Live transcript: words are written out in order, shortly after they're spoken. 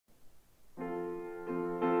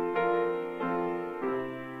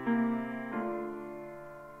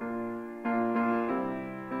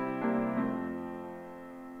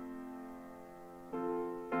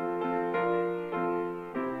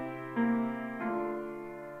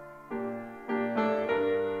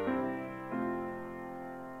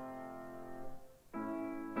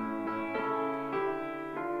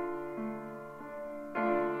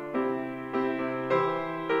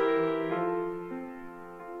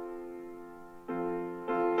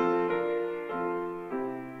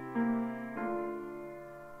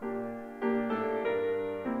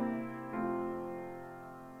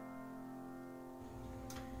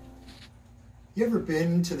You ever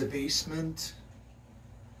been to the basement?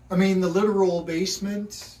 I mean, the literal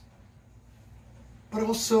basement, but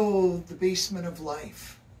also the basement of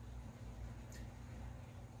life.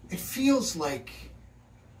 It feels like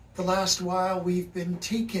the last while we've been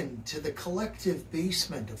taken to the collective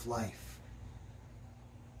basement of life.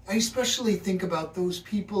 I especially think about those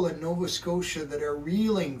people in Nova Scotia that are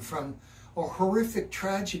reeling from a horrific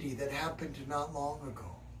tragedy that happened not long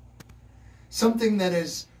ago. Something that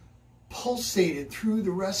has pulsated through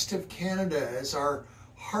the rest of Canada as our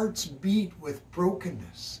hearts beat with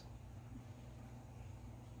brokenness.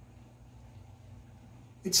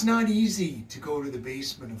 It's not easy to go to the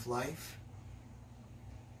basement of life.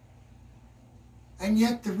 And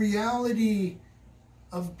yet the reality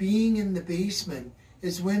of being in the basement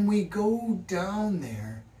is when we go down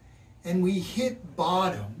there and we hit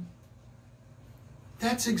bottom,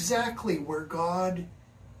 that's exactly where God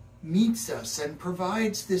meets us and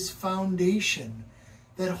provides this foundation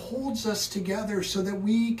that holds us together so that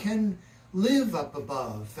we can live up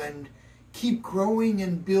above and keep growing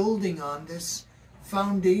and building on this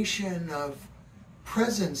foundation of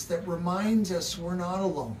presence that reminds us we're not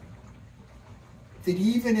alone. That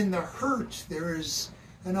even in the hurt, there is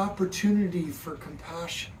an opportunity for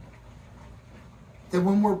compassion. That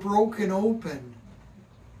when we're broken open,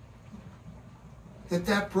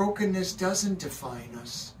 that brokenness doesn't define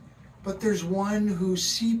us, but there's one who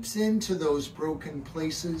seeps into those broken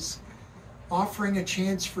places, offering a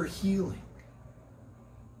chance for healing.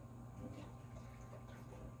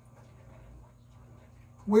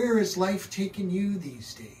 Where has life taken you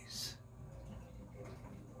these days?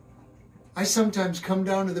 I sometimes come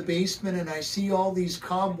down to the basement and I see all these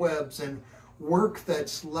cobwebs and work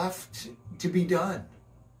that's left to be done.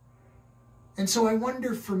 And so I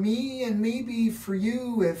wonder for me and maybe for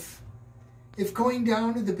you if going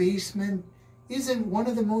down to the basement isn't one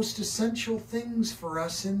of the most essential things for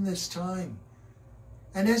us in this time.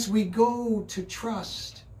 And as we go to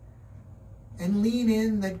trust and lean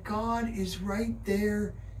in that God is right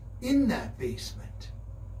there in that basement,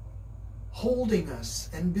 holding us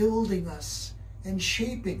and building us and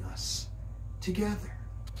shaping us together.